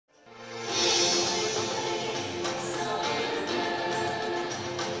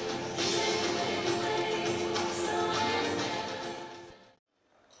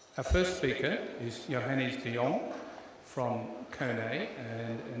Our first speaker is Johannes De Jong from KONE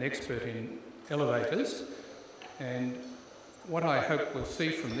and an expert in elevators. And what I hope we'll see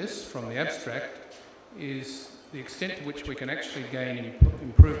from this, from the abstract, is the extent to which we can actually gain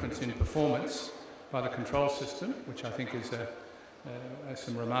improvements in performance by the control system, which I think is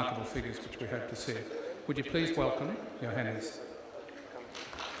some remarkable figures which we hope to see. Would you please welcome Johannes?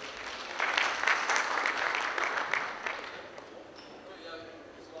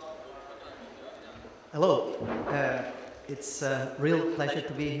 Hello. It's a real pleasure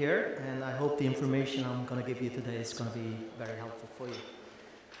to be here, and I hope the information I'm going to give you today is going to be very helpful for you.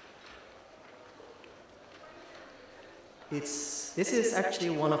 This is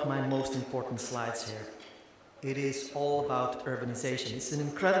actually one of my most important slides here. It is all about urbanization. It's an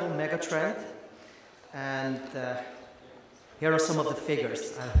incredible megatrend, and here are some of the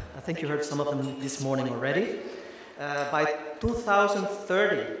figures. I think you heard some of them this morning already. By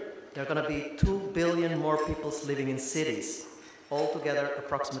 2030, there are going to be 2 billion more people living in cities. Altogether,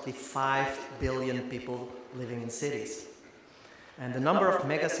 approximately 5 billion people living in cities. And the number of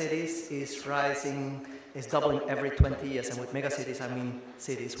megacities is rising, is doubling every 20 years. And with megacities, I mean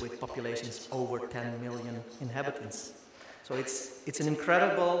cities with populations over 10 million inhabitants. So it's an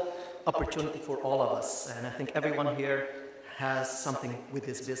incredible opportunity for all of us. And I think everyone here has something with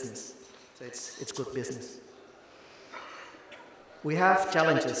this business. So it's good business. We have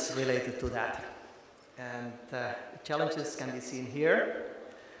challenges related to that, and the challenges can be seen here.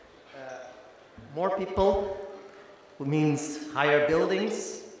 More people means higher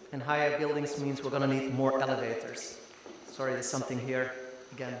buildings, and higher buildings means we're going to need more elevators. Sorry, there's something here,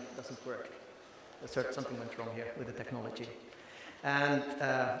 again, doesn't work. Something went wrong here with the technology. And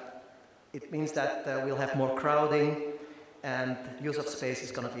it means that we'll have more crowding, and use of space is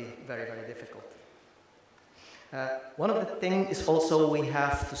going to be very, very difficult. One of the things is also we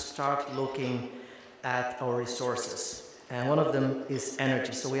have to start looking at our resources. And one of them is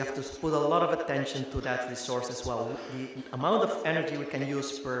energy. So we have to put a lot of attention to that resource as well. The amount of energy we can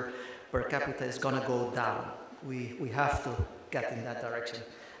use per capita is going to go down. We have to get in that direction.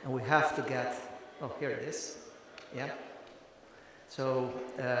 And we have to get, oh, here it is. Yeah. So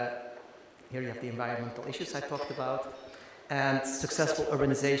here you have the environmental issues I talked about. And successful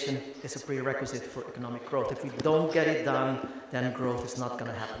urbanization is a prerequisite for economic growth. If we don't get it done, then growth is not going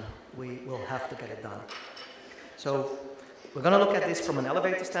to happen. We will have to get it done. So we're going to look at this from an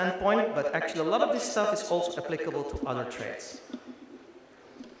elevator standpoint, but actually a lot of this stuff is also applicable to other trades.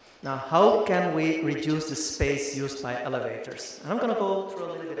 Now, how can we reduce the space used by elevators? And I'm going to go through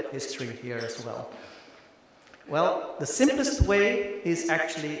a little bit of history here as well. Well, the simplest way is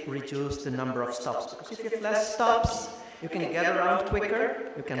actually reduce the number of stops, because if you have less stops, you can get around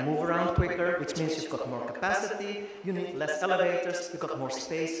quicker, you can move around quicker, which means you've got more capacity, you need less elevators, you've got more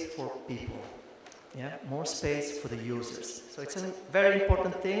space for people. Yeah, more space for the users. So it's a very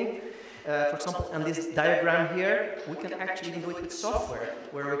important thing. For example, on this diagram here, we can actually do it with software,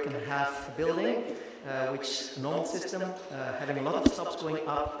 where we can have a building, which normal system, having a lot of stops going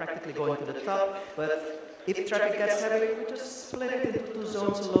up, practically going to the top, but if traffic gets heavy, we just split it into 2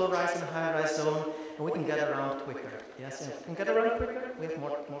 zones, a low-rise and a high-rise zone, and we can get around quicker. Yes, and if we can get around quicker, we have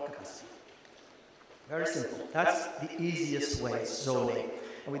more capacity. Very simple. That's the easiest way, zoning.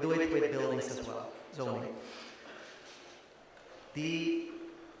 And we do it with buildings as well, zoning. The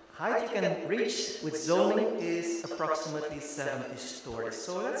height you can reach with zoning is approximately 70 stories.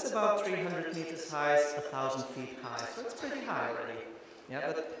 So that's about 300 meters high, 1,000 feet high. So it's pretty high already. Yeah,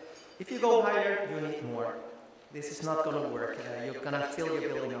 but if you go higher, you need more. This is not going to work. You're going to fill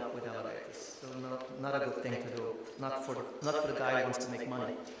your building up with elevators. So not a good thing to do. Not for the guy who wants to make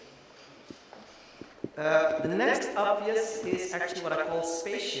money. The next obvious is actually what I call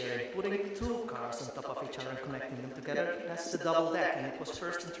space sharing, putting 2 cars on top of each other and connecting them together. That's the double deck, and it was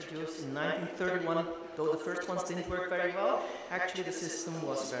first introduced in 1931, though the first ones didn't work very well. Actually, the system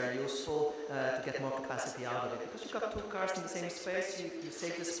was very useful to get more capacity out of it, because you've got 2 cars in the same space, you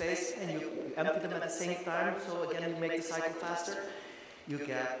save the space, and you empty them at the same time, so again, you make the cycle faster, you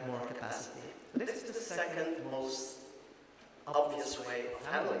get more capacity. This is the second most obvious way of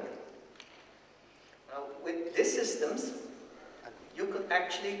handling it. Now, with these systems, you could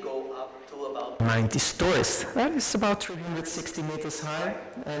actually go up to about 90 stories. That is about 360 meters high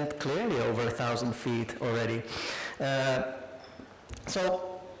and clearly over 1,000 feet already.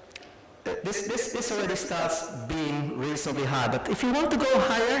 So this already starts being reasonably high. But if you want to go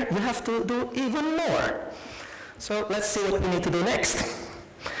higher, you have to do even more. So let's see what we need to do next.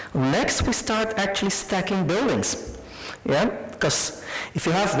 Next, we start actually stacking buildings. Yeah, because if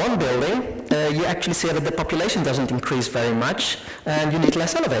you have one building, you actually see that the population doesn't increase very much, and you need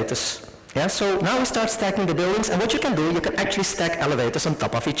less elevators. Yeah, so now we start stacking the buildings, and what you can do, you can actually stack elevators on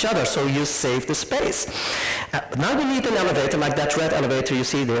top of each other, so you save the space. Now you need an elevator, like that red elevator you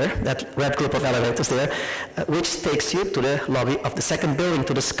see there, that red group of elevators there, which takes you to the lobby of the second building,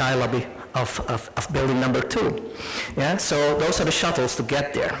 to the sky lobby of building number 2. Yeah, so those are the shuttles to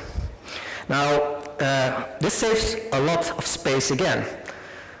get there. Now, this saves a lot of space again.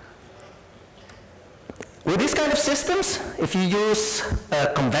 With these kind of systems, if you use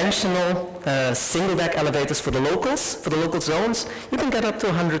conventional single-deck elevators for the local zones, you can get up to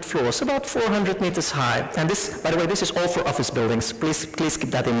 100 floors, about 400 meters high. And this, by the way, this is all for office buildings. Please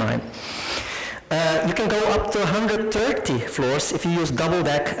keep that in mind. You can go up to 130 floors if you use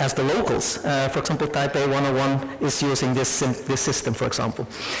double-deck as the locals. For example, Taipei 101 is using this system, for example.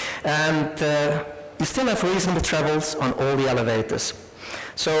 And you still have reasonable travels on all the elevators.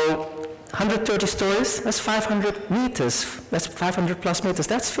 So 130 stories, that's 500 meters, that's 500 plus meters,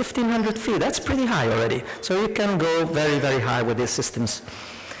 that's 1,500 feet, that's pretty high already. So you can go very, very high with these systems.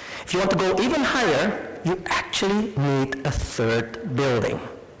 If you want to go even higher, you actually need a third building.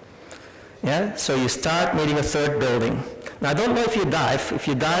 Yeah, so you start needing a third building. Now I don't know if you dive. If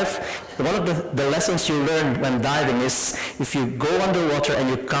you dive, one of the lessons you learn when diving is if you go underwater and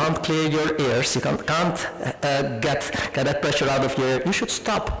you can't clear your ears, you can't get that pressure out of your ear, you should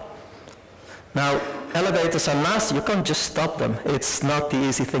stop. Now, elevators are nasty, you can't just stop them. It's not the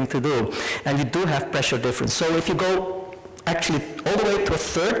easy thing to do. And you do have pressure difference. So if you go actually all the way to a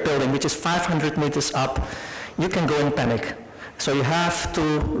third building, which is 500 meters up, you can go in panic. So you have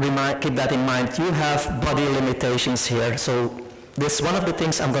to keep that in mind. You have body limitations here. So this is one of the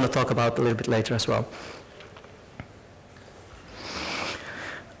things I'm going to talk about a little bit later as well.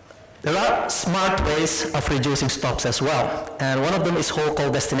 There are smart ways of reducing stops as well, and one of them is called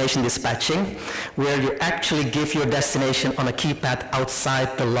destination dispatching, where you actually give your destination on a keypad outside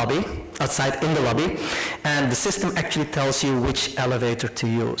in the lobby, and the system actually tells you which elevator to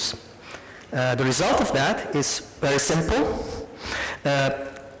use. The result of that is very simple.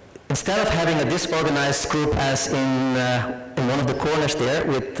 Instead of having a disorganized group as in one of the corners there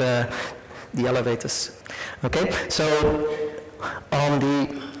with the elevators. Okay, so on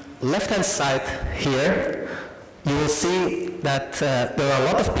the left-hand side here, you will see that there are a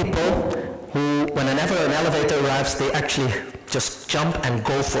lot of people who, whenever an elevator arrives, they actually just jump and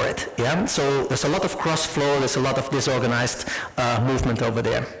go for it. Yeah? So there's a lot of cross-flow, there's a lot of disorganized movement over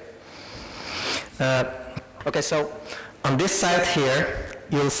there. Okay, so on this side here,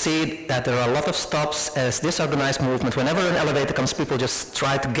 you'll see that there are a lot of stops as disorganized movement. Whenever an elevator comes, people just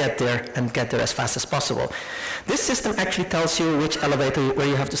try to get there and get there as fast as possible. This system actually tells you which elevator where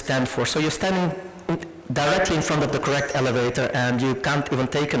you have to stand for. So you're standing directly in front of the correct elevator, and you can't even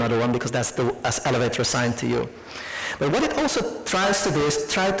take another one because that's the elevator assigned to you. But what it also tries to do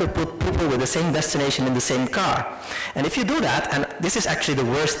is try to put people with the same destination in the same car. And if you do that, and this is actually the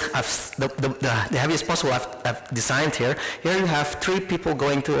worst, the heaviest possible I've designed here. Here you have 3 people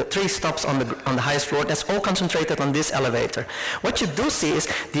going to 3 stops on the highest floor. That's all concentrated on this elevator. What you do see is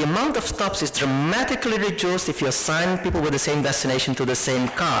the amount of stops is dramatically reduced if you assign people with the same destination to the same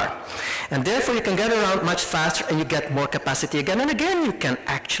car. And therefore you can get around much faster and you get more capacity again. And again, you can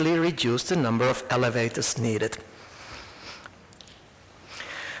actually reduce the number of elevators needed.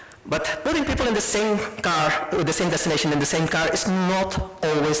 But putting people in the same car, with the same destination in the same car is not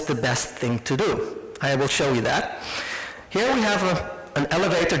always the best thing to do. I will show you that. Here we have an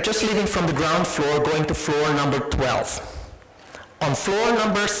elevator just leaving from the ground floor going to floor number 12. On floor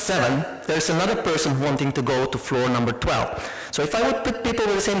number 7, there's another person wanting to go to floor number 12. So if I would put people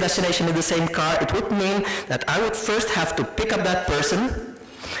with the same destination in the same car, it would mean that I would first have to pick up that person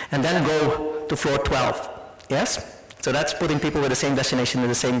and then go to floor 12. Yes? So that's putting people with the same destination in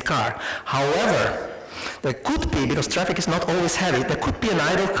the same car. However, there could be, because traffic is not always heavy, there could be an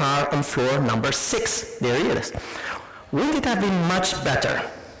idle car on floor number 6. There it is. Wouldn't it have been much better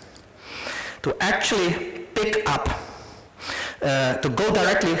to actually pick up, to go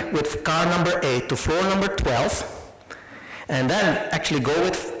directly with car number 8 to floor number 12, and then actually go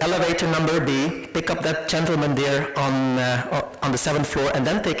with elevator number B, pick up that gentleman there on the 7th floor, and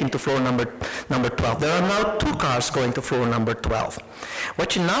then take him to floor number 12. There are now 2 cars going to floor number 12.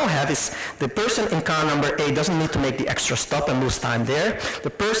 What you now have is the person in car number 8 doesn't need to make the extra stop and lose time there. The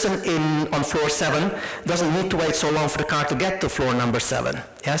person on floor 7 doesn't need to wait so long for the car to get to floor number 7.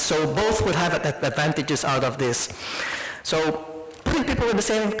 Yeah? So both will have advantages out of this. So putting people in the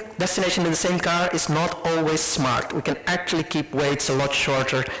same destination in the same car is not always smart. We can actually keep waits a lot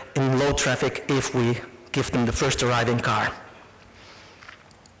shorter in low traffic if we give them the first arriving car.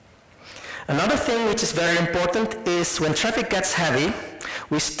 Another thing which is very important is when traffic gets heavy,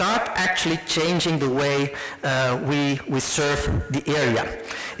 we start actually changing the way we serve the area.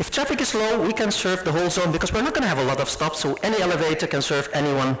 If traffic is low, we can serve the whole zone because we're not going to have a lot of stops, so any elevator can serve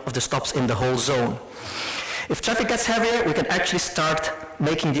any one of the stops in the whole zone. If traffic gets heavier, we can actually start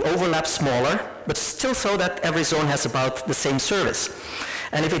making the overlap smaller, but still so that every zone has about the same service.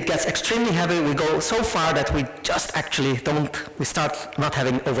 And if it gets extremely heavy, we go so far that we just actually we start not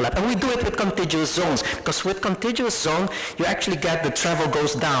having overlap. And we do it with contiguous zones, because with contiguous zone, you actually get the travel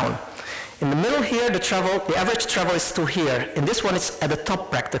goes down. In the middle here, the average travel is to here. In this one, it's at the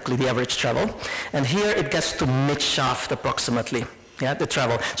top practically, the average travel. And here it gets to mid-shaft approximately, yeah, the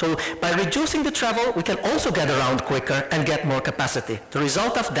travel. So by reducing the travel, we can also get around quicker and get more capacity. The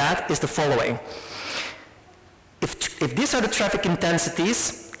result of that is the following. If these are the traffic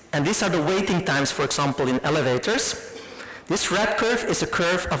intensities, and these are the waiting times, for example, in elevators, this red curve is a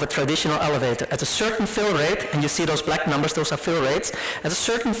curve of a traditional elevator. At a certain fill rate, and you see those black numbers, those are fill rates, at a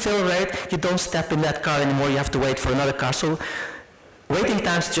certain fill rate, you don't step in that car anymore, you have to wait for another car. So waiting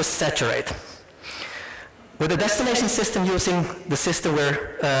times just saturate. With the destination system, using the system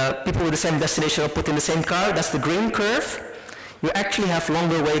where people with the same destination are put in the same car, that's the green curve, you actually have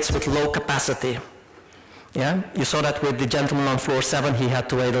longer waits with low capacity. Yeah, you saw that with the gentleman on floor 7, he had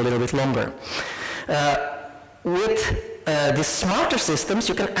to wait a little bit longer. With the smarter systems,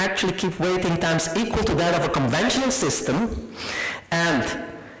 you can actually keep waiting times equal to that of a conventional system, and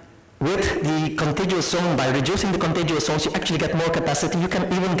with the contiguous zone, by reducing the contiguous zones, you actually get more capacity. You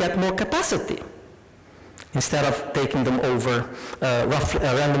can even get more capacity instead of taking them over,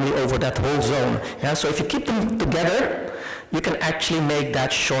 randomly over that whole zone. Yeah, so if you keep them together, you can actually make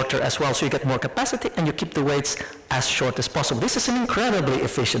that shorter as well. So you get more capacity and you keep the waits as short as possible. This is an incredibly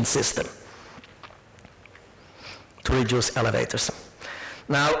efficient system to reduce elevators.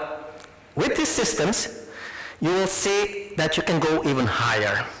 Now, with these systems, you will see that you can go even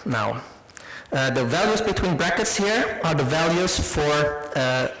higher now. The values between brackets here are the values for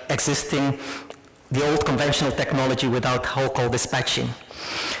existing, the old conventional technology without whole call dispatching.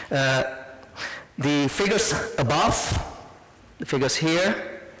 The figures above, the figures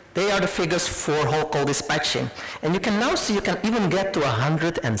here, they are the figures for whole call dispatching. And you can now see you can even get to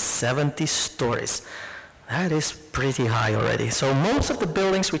 170 stories. That is pretty high already. So most of the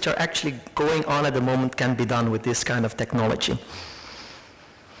buildings which are actually going on at the moment can be done with this kind of technology.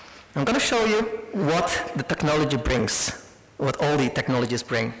 I'm going to show you what the technology brings, what all the technologies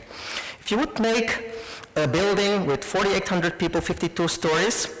bring. If you would make a building with 4,800 people, 52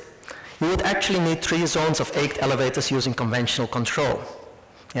 stories, you would actually need 3 zones of 8 elevators using conventional control.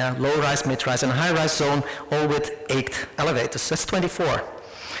 Yeah, low-rise, mid-rise, and high-rise zone, all with 8 elevators. That's 24.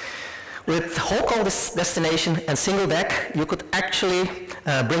 With whole call destination and single deck, you could actually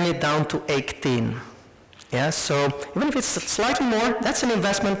bring it down to 18. Yeah, so even if it's slightly more, that's an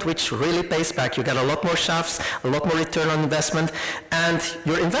investment which really pays back. You get a lot more shafts, a lot more return on investment, and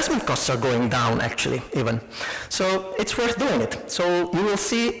your investment costs are going down actually, even. So it's worth doing it. So you will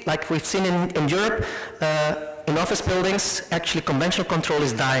see, like we've seen in Europe, in office buildings, actually conventional control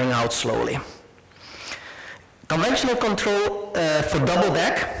is dying out slowly. Conventional control for double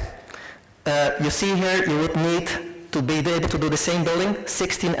deck, you see here you would need to be able to do the same building,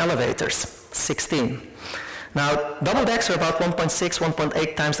 16 elevators, 16. Now, double decks are about 1.6,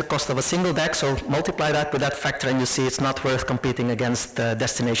 1.8 times the cost of a single deck, so multiply that with that factor and you see it's not worth competing against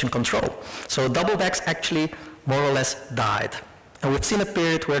destination control. So double decks actually more or less died. And we've seen a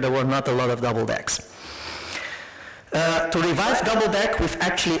period where there were not a lot of double decks. To revive double deck, we've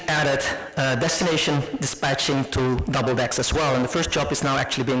actually added destination dispatching to double decks as well. And the first job is now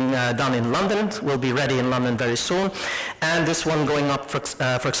actually being done in London. We'll be ready in London very soon. And this one going up,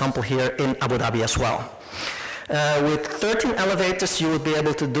 for example, here in Abu Dhabi as well. With 13 elevators, you will be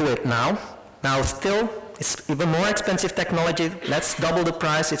able to do it now. Now, still, it's even more expensive technology. Let's double the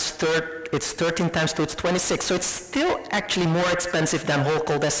price. It's 13 times 2, it's 26. So it's still actually more expensive than whole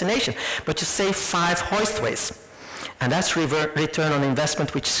call destination. But you save 5 hoistways. And that's return on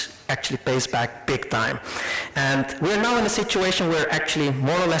investment, which actually pays back big time. And we're now in a situation where actually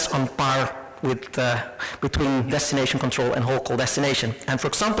more or less on par with, between destination control and whole call destination. And for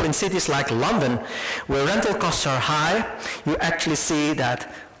example, in cities like London, where rental costs are high, you actually see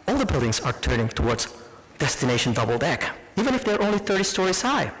that all the buildings are turning towards destination double deck, even if they're only 30 stories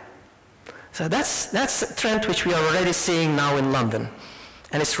high. So that's a trend which we are already seeing now in London.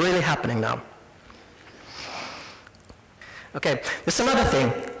 And it's really happening now. Okay, there's another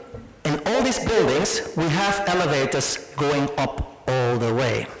thing. In all these buildings, we have elevators going up all the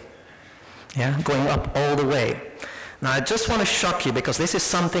way. yeah, going up all the way. Now, I just want to shock you because this is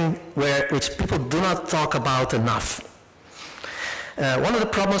something which people do not talk about enough. One of the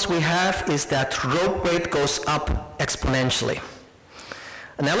problems we have is that rope weight goes up exponentially.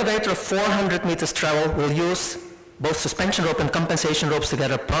 An elevator of 400 meters travel will use both suspension rope and compensation ropes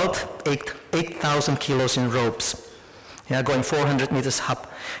together, about 8,000 kilos in ropes. Yeah, going 400 meters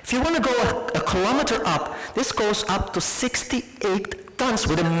up. If you want to go a kilometer up, this goes up to 68 tons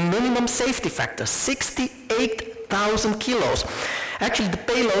with a minimum safety factor, 68,000 kilos. Actually, the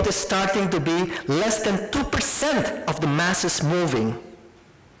payload is starting to be less than 2% of the masses moving.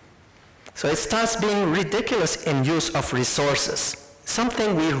 So it starts being ridiculous in use of resources.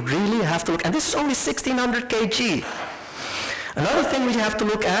 Something we really have to look at. And this is only 1,600 kg. Another thing we have to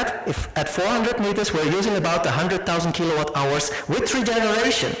look at, if at 400 meters we're using about 100,000 kilowatt hours with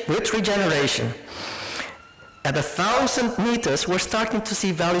regeneration. At 1,000 meters, we're starting to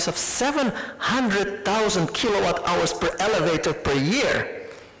see values of 700,000 kilowatt hours per elevator per year.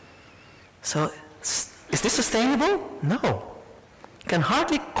 So, is this sustainable? No. You can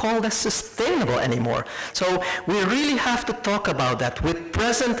hardly call this sustainable anymore. So, we really have to talk about that. With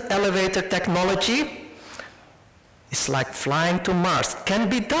present elevator technology, it's like flying to Mars. Can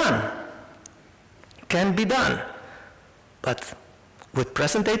be done. Can be done. But with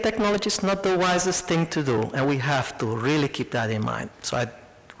present-day technology, it's not the wisest thing to do, and we have to really keep that in mind. So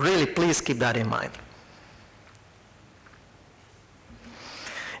please keep that in mind.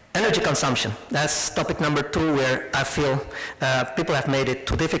 Energy consumption. That's topic number 2, where I feel people have made it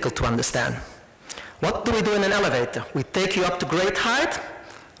too difficult to understand. What do we do in an elevator? We take you up to great height,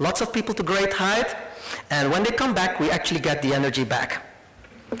 lots of people to great height, and when they come back, we actually get the energy back.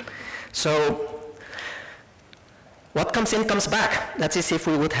 So, what comes in comes back. That is if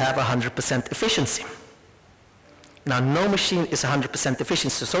we would have 100% efficiency. Now, no machine is 100%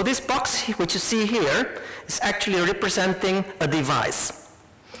 efficiency. So this box, which you see here, is actually representing a device.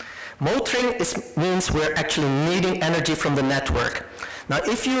 Motoring means we're actually needing energy from the network. Now,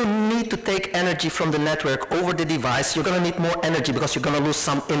 if you need to take energy from the network over the device, you're going to need more energy because you're going to lose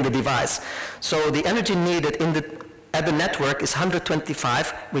some in the device. So the energy needed at the network is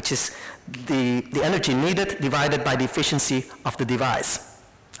 125, which is the energy needed divided by the efficiency of the device,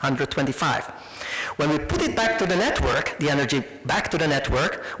 125. When we put it back to the network, the energy back to the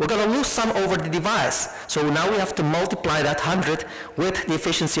network, we're going to lose some over the device. So now we have to multiply that 100 with the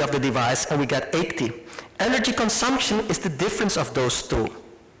efficiency of the device, and we get 80. Energy consumption is the difference of those two,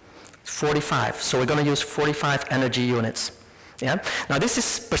 45. So we're going to use 45 energy units. Yeah? Now this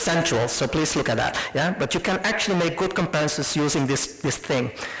is percentual, so please look at that. Yeah? But you can actually make good comparisons using this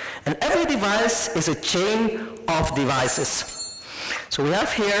thing. And every device is a chain of devices. So we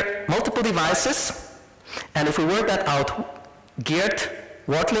have here multiple devices, and if we work that out, geared,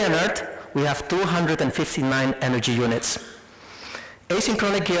 Wortley and Earth, we have 259 energy units.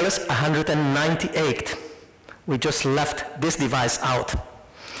 Asynchronic gearless, 198. We just left this device out.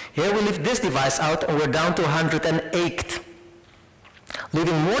 Here we leave this device out, and we're down to 108.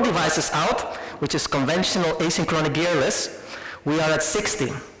 Leaving more devices out, which is conventional asynchronic gearless, we are at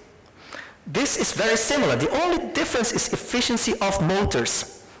 60. This is very similar. The only difference is efficiency of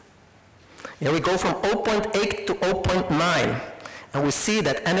motors. Here we go from 0.8 to 0.9, and we see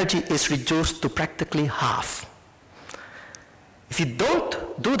that energy is reduced to practically half. If you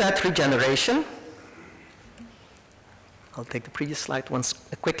don't do that regeneration, I'll take the previous slide once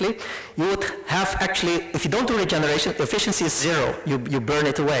quickly, you would have actually, if you don't do regeneration, efficiency is 0. You burn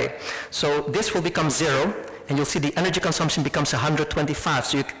it away. So this will become 0, and you'll see the energy consumption becomes 125.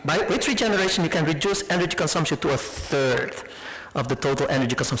 So with regeneration, you can reduce energy consumption to 1/3 of the total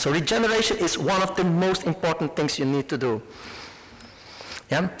energy consumption. So regeneration is one of the most important things you need to do.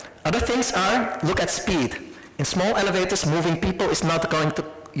 Yeah? Other things are, look at speed. In small elevators, moving people is not going to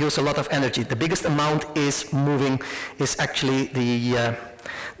use a lot of energy. The biggest amount is actually the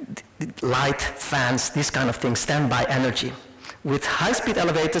light, fans, these kind of things, standby energy. With high-speed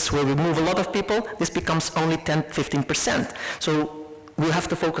elevators where we move a lot of people, this becomes only 10–15%. So we have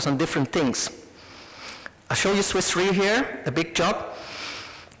to focus on different things. I'll show you Swiss Re here, a big job.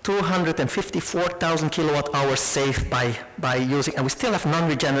 254,000 kilowatt hours saved by using, and we still have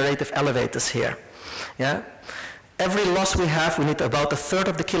non-regenerative elevators here. Yeah? Every loss we have, we need about 1/3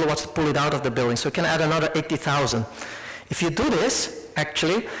 of the kilowatts to pull it out of the building, so we can add another 80,000. If you do this,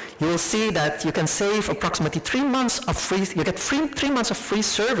 actually, you will see that you can save approximately 3 months of free, you get 3 months of free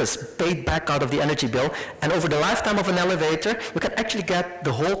service paid back out of the energy bill, and over the lifetime of an elevator, you can actually get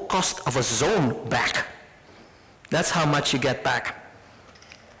the whole cost of a zone back. That's how much you get back.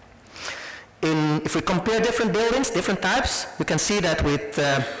 If we compare different buildings, different types, you can see that with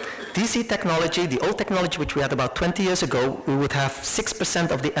DC technology, the old technology which we had about 20 years ago, we would have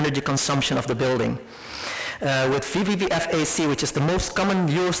 6% of the energy consumption of the building. With VVVF-AC, which is the most common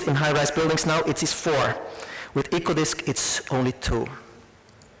used in high-rise buildings now, it is 4. With EcoDisc, it's only 2.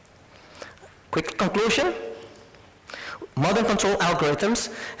 Quick conclusion. Modern control algorithms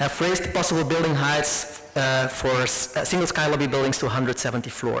have raised possible building heights for single sky lobby buildings to 170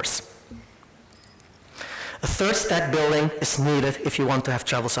 floors. A third stack building is needed if you want to have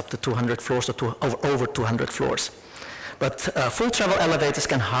travels up to 200 floors or over 200 floors. But full travel elevators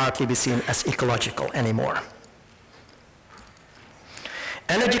can hardly be seen as ecological anymore.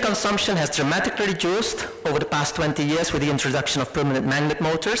 Energy consumption has dramatically reduced over the past 20 years with the introduction of permanent magnet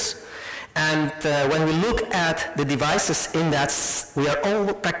motors. And when we look at the devices in that, we are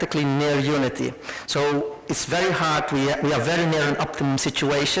all practically near unity. So it's very hard, we are very near an optimum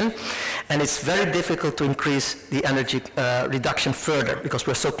situation, and it's very difficult to increase the energy reduction further because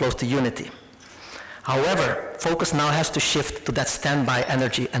we're so close to unity. However, focus now has to shift to that standby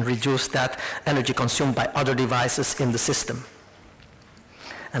energy and reduce that energy consumed by other devices in the system.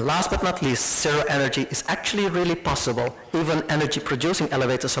 And last but not least, zero energy is actually really possible. Even energy producing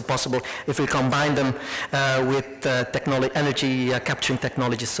elevators are possible if we combine them with energy capturing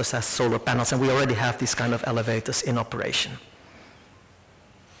technologies such as solar panels, and we already have these kind of elevators in operation.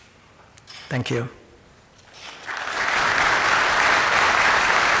 Thank you.